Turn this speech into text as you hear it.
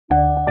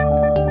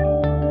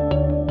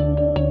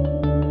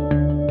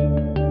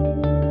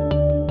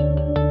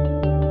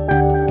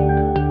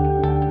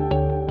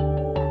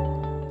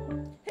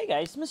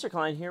Mr.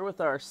 Klein here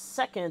with our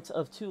second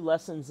of two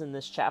lessons in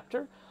this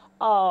chapter.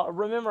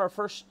 Remember, our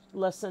first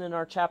lesson in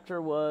our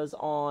chapter was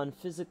on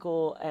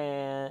physical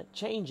and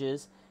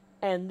changes,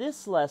 and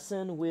this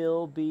lesson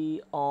will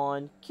be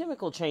on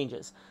chemical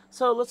changes.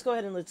 So let's go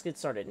ahead and let's get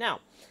started. Now,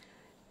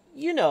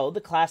 you know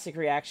the classic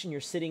reaction. You're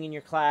sitting in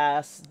your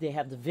class, they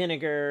have the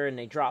vinegar, and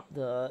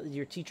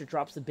your teacher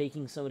drops the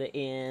baking soda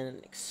in, and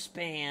it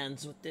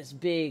expands with this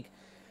big,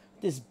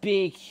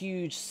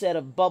 huge set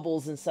of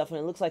bubbles and stuff, and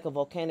it looks like a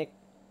volcanic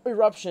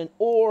eruption.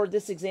 Or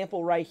this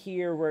example right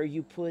here where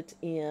you put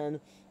in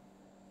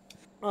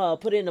a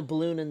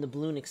balloon and the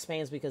balloon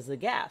expands because of the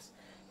gas.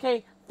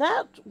 Okay,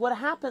 what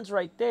happens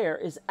right there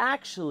is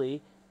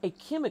actually a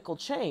chemical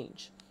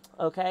change.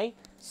 Okay,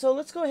 so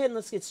let's go ahead and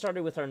let's get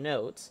started with our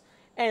notes.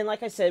 And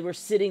like I said, we're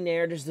sitting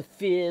there, there's the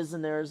fizz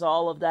and there's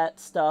all of that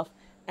stuff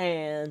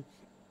and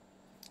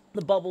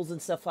the bubbles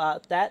and stuff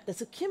like that. That's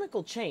a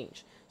chemical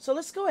change. So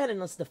let's go ahead and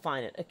let's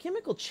define it. A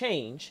chemical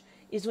change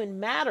is when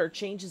matter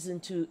changes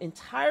into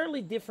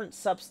entirely different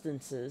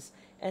substances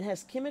and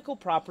has chemical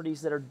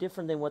properties that are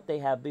different than what they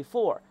have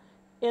before.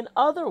 In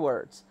other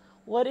words,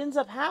 what ends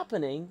up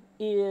happening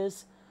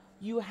is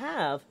you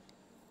have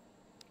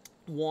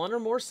one or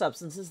more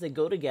substances that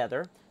go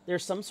together,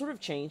 there's some sort of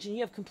change, and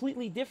you have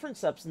completely different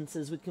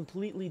substances with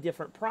completely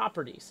different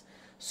properties.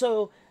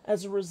 So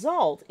as a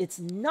result, it's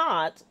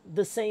not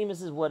the same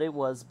as what it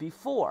was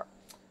before.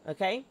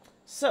 Okay?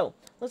 So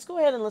let's go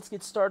ahead and let's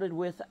get started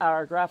with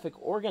our graphic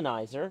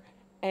organizer,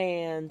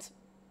 and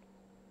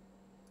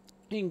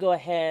you can go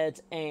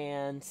ahead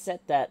and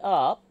set that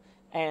up,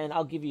 and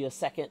I'll give you a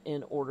second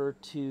in order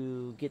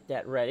to get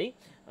that ready.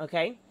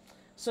 Okay?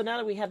 So now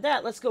that we have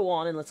that, let's go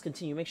on and let's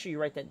continue. Make sure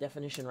you write that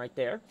definition right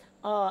there.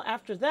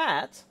 After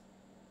that,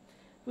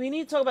 we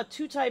need to talk about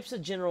two types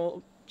of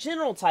general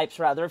types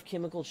of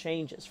chemical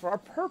changes. For our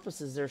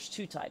purposes, there's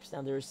two types.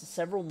 Now, there's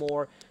several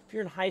more. If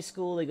you're in high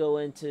school, they go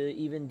into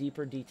even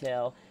deeper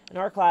detail. In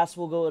our class,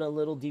 we'll go in a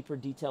little deeper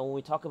detail when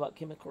we talk about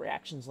chemical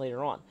reactions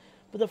later on.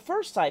 But the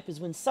first type is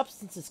when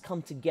substances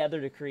come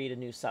together to create a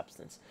new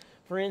substance.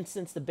 For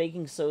instance, the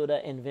baking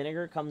soda and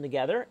vinegar come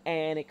together,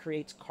 and it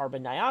creates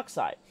carbon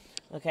dioxide.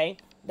 Okay,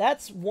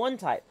 that's one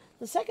type.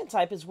 The second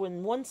type is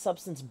when one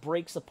substance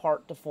breaks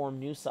apart to form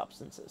new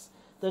substances.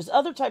 There's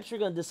other types we're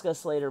going to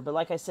discuss later, but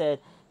like I said,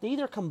 they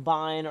either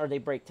combine or they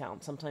break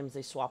down. Sometimes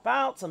they swap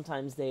out,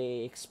 sometimes they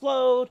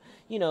explode,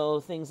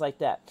 things like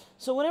that.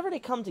 So whenever they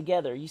come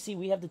together, you see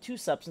we have the two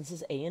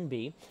substances, A and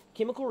B.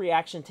 Chemical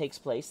reaction takes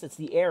place, that's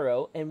the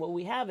arrow, and what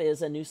we have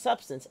is a new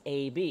substance,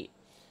 AB.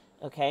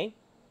 Okay?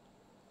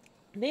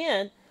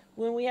 Then,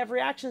 when we have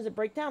reactions that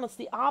break down, it's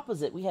the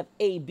opposite. We have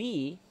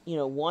AB,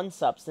 one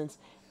substance,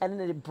 and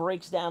then it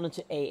breaks down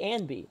into A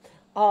and B.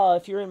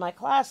 If you're in my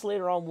class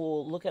later on,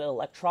 we'll look at an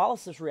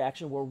electrolysis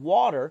reaction where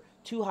water,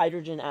 2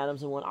 hydrogen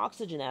atoms and 1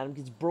 oxygen atom,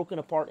 gets broken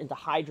apart into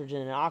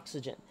hydrogen and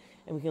oxygen.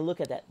 And we can look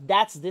at that.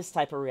 That's this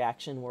type of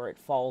reaction where it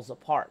falls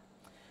apart.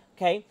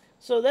 Okay,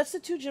 so that's the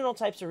two general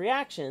types of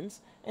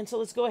reactions. And so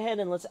let's go ahead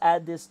and let's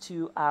add this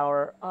to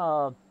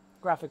our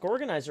graphic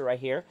organizer right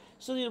here.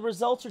 So the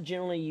results are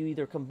generally you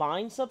either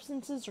combine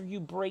substances or you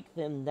break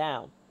them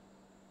down.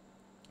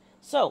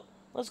 So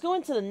let's go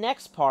into the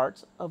next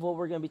part of what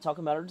we're going to be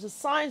talking about, is the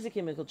signs of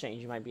chemical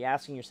change. You might be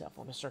asking yourself,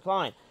 well, Mr.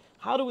 Klein,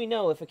 how do we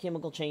know if a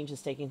chemical change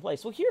is taking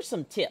place? Well, here's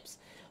some tips.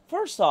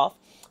 First off,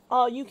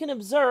 you can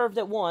observe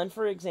that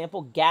for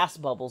example, gas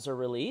bubbles are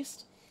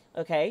released.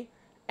 Okay,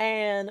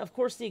 and of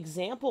course the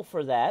example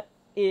for that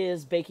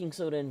is baking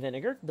soda and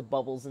vinegar. The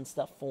bubbles and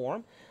stuff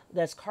form.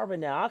 That's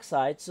carbon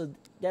dioxide, so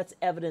that's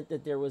evident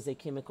that there was a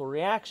chemical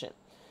reaction.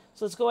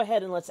 So let's go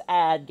ahead and let's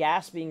add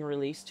gas being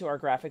released to our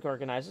graphic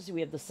organizer. So we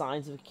have the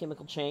signs of a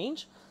chemical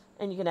change,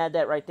 and you can add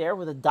that right there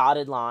with a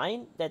dotted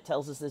line. That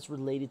tells us it's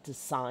related to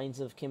signs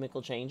of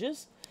chemical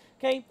changes.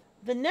 Okay,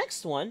 the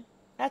next one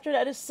after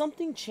that is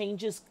something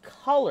changes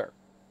color.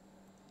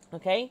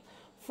 Okay,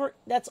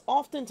 that's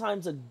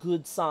oftentimes a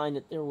good sign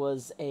that there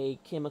was a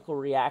chemical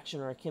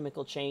reaction or a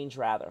chemical change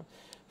rather.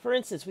 For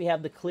instance, we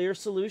have the clear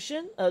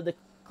solution, the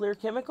clear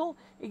chemical.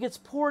 It gets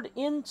poured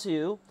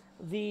into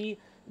the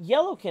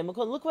yellow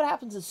chemical, and look what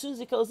happens as soon as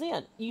it goes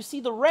in. You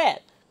see the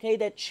red. Okay,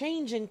 that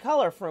change in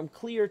color from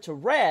clear to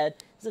red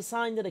is a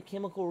sign that a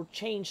chemical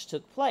change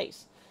took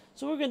place.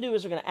 So what we're going to do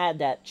is we're going to add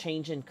that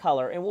change in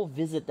color, and we'll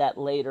visit that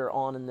later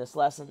on in this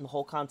lesson, the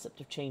whole concept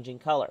of changing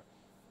color.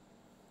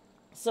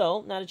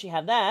 So now that you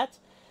have that,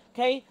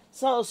 okay,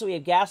 so we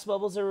have gas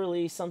bubbles are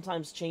released,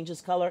 sometimes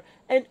changes color,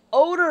 and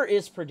odor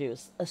is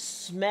produced, a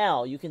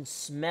smell. You can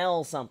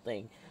smell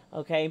something,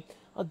 okay?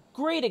 A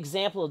great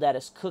example of that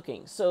is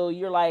cooking. So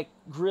you're like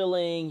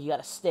grilling, you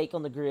got a steak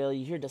on the grill,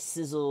 you hear the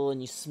sizzle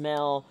and you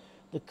smell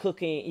the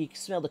cooking, you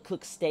smell the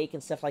cooked steak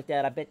and stuff like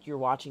that. I bet you're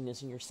watching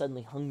this and you're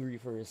suddenly hungry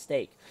for a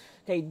steak.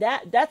 Okay,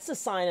 that's a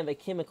sign of a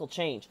chemical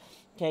change.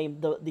 Okay,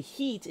 the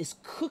heat is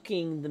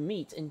cooking the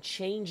meat and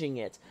changing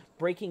it,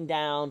 breaking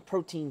down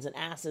proteins and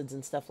acids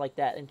and stuff like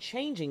that and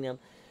changing them.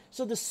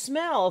 So the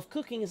smell of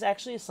cooking is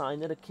actually a sign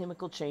that a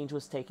chemical change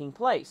was taking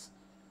place.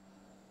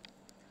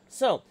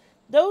 So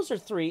those are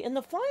three. And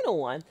the final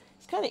one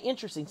It's kind of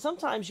interesting.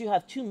 Sometimes you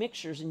have two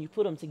mixtures and you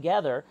put them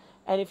together,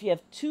 and if you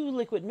have two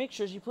liquid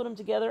mixtures, you put them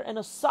together and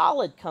a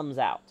solid comes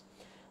out.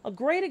 A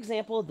great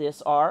example of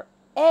this are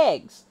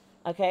eggs.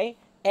 Okay,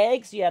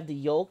 eggs, you have the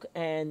yolk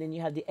and then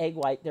you have the egg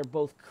white. They're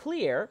both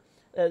clear.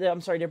 They're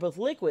both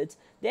liquids.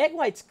 The egg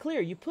white's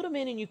clear. You put them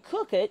in and you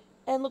cook it,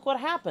 and look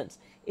what happens.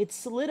 It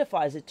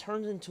solidifies. It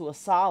turns into a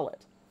solid.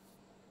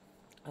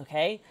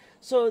 Okay,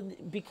 so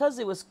because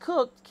it was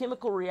cooked,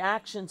 chemical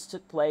reactions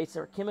took place.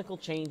 There were chemical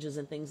changes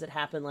and things that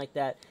happen like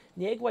that.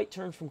 The egg white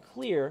turned from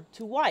clear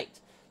to white.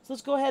 So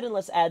let's go ahead and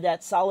let's add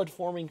that solid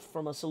forming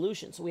from a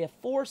solution. So we have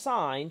 4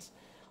 signs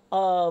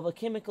of a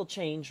chemical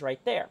change right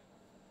there.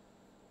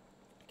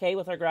 Okay,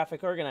 with our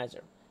graphic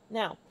organizer.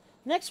 Now,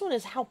 next one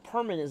is how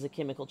permanent is a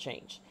chemical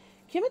change.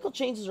 Chemical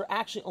changes are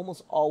actually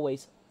almost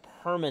always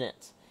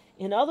permanent.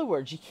 In other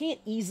words, you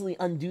can't easily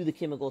undo the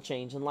chemical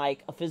change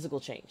unlike a physical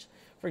change.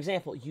 For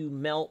example, you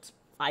melt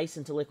ice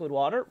into liquid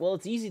water. Well,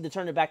 it's easy to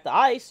turn it back to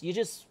ice. You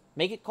just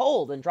make it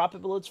cold and drop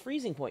it below its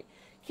freezing point.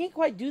 You can't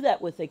quite do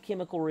that with a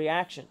chemical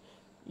reaction.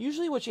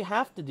 Usually what you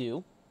have to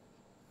do,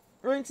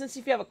 for instance,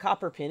 if you have a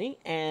copper penny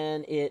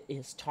and it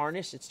is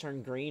tarnished, it's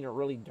turned green or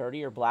really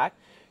dirty or black,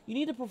 you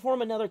need to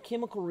perform another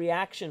chemical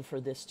reaction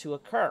for this to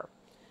occur.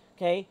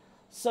 Okay,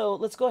 so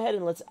let's go ahead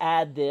and let's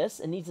add this.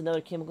 It needs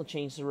another chemical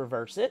change to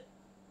reverse it.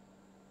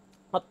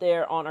 Up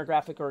there on our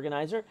graphic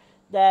organizer,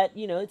 that,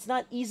 it's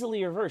not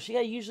easily reversed. You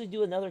got to usually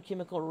do another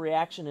chemical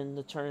reaction and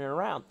to turn it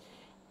around.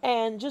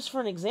 And just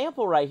for an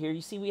example right here, you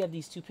see we have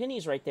these 2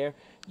 pennies right there.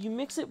 You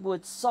mix it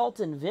with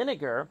salt and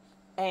vinegar,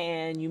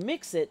 and you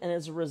mix it, and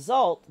as a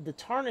result, the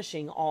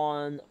tarnishing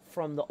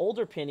from the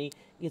older penny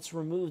gets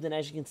removed, and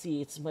as you can see,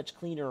 it's much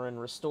cleaner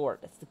and restored.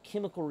 That's the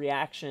chemical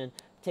reaction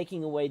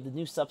taking away the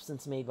new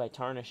substance made by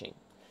tarnishing.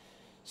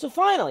 So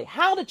finally,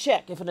 how to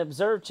check if an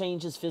observed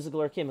change is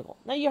physical or chemical.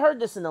 Now, you heard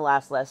this in the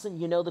last lesson.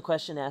 You know the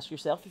question to ask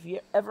yourself. If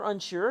you're ever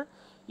unsure,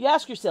 you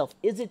ask yourself,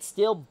 is it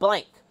still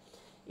blank?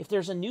 If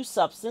there's a new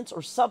substance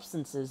or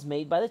substances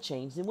made by the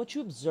change, then what you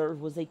observed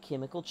was a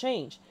chemical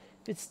change.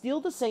 If it's still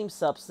the same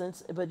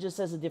substance, but just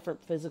has a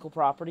different physical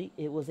property,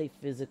 it was a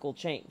physical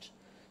change.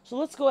 So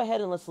let's go ahead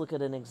and let's look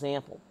at an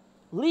example.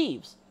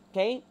 Leaves,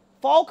 okay?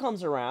 Fall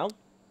comes around.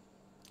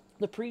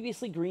 The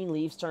previously green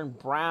leaves turn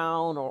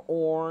brown or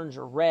orange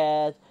or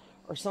red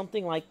or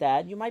something like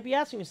that. You might be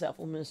asking yourself,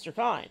 well, Mr.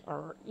 Kine,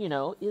 or,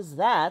 is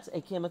that a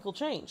chemical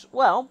change?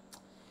 Well,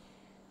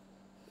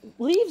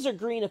 leaves are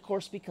green, of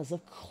course, because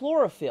of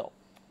chlorophyll.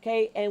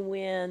 Okay, and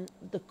when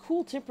the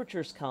cool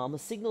temperatures come, a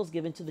signal is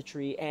given to the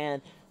tree,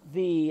 and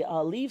the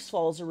leaves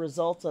fall as a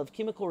result of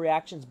chemical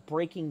reactions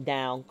breaking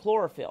down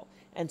chlorophyll.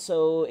 And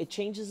so it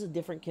changes the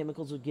different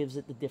chemicals, which gives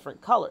it the different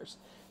colors.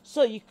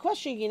 So you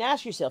can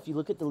ask yourself, you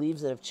look at the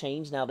leaves that have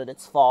changed now that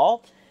it's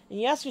fall, and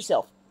you ask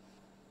yourself,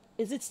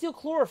 is it still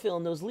chlorophyll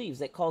in those leaves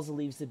that cause the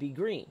leaves to be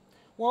green?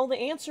 Well, the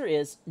answer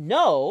is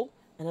no,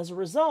 and as a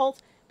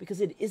result,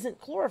 because it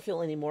isn't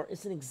chlorophyll anymore,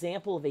 it's an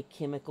example of a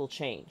chemical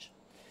change.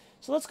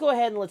 So let's go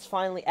ahead and let's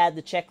finally add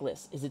the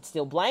checklist. Is it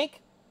still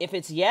blank? If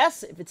it's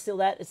yes, if it's still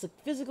that, it's a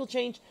physical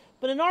change.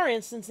 But in our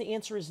instance, the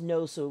answer is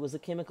no, so it was a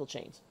chemical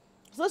change.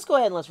 So let's go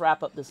ahead and let's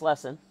wrap up this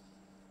lesson.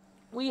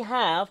 We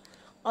have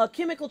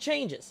chemical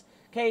changes.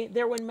 Okay,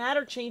 they're when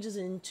matter changes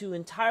into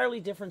entirely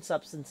different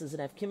substances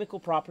and have chemical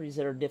properties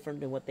that are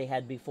different than what they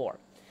had before.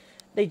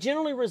 They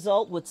generally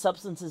result with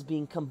substances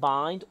being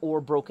combined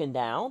or broken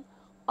down.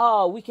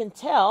 We can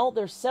tell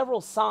there's several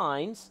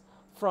signs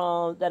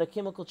from that a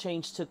chemical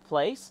change took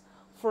place.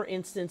 For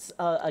instance,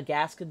 a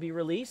gas could be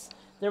released.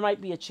 There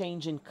might be a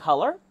change in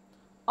color.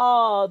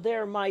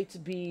 There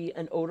might be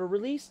an odor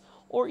release.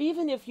 Or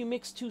even if you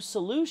mix 2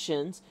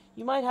 solutions,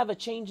 you might have a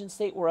change in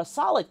state where a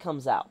solid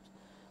comes out.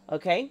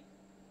 Okay?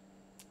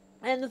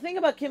 And the thing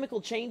about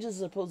chemical changes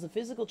as opposed to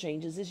physical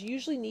changes is you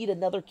usually need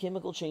another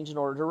chemical change in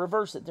order to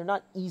reverse it. They're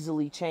not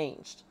easily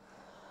changed.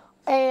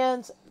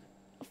 And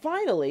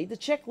finally, the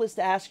checklist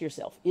to ask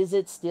yourself, is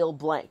it still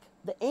blank?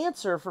 The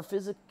answer for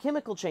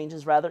chemical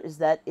changes, is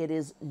that it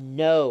is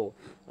no.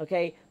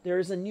 Okay? There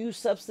is a new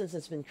substance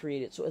that's been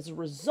created. So as a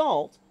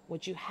result,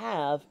 what you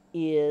have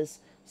is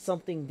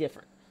something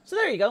different. So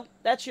there you go.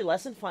 That's your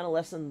lesson, final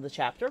lesson of the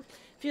chapter.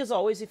 As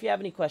always, if you have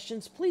any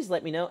questions, please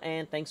let me know,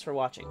 and thanks for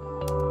watching.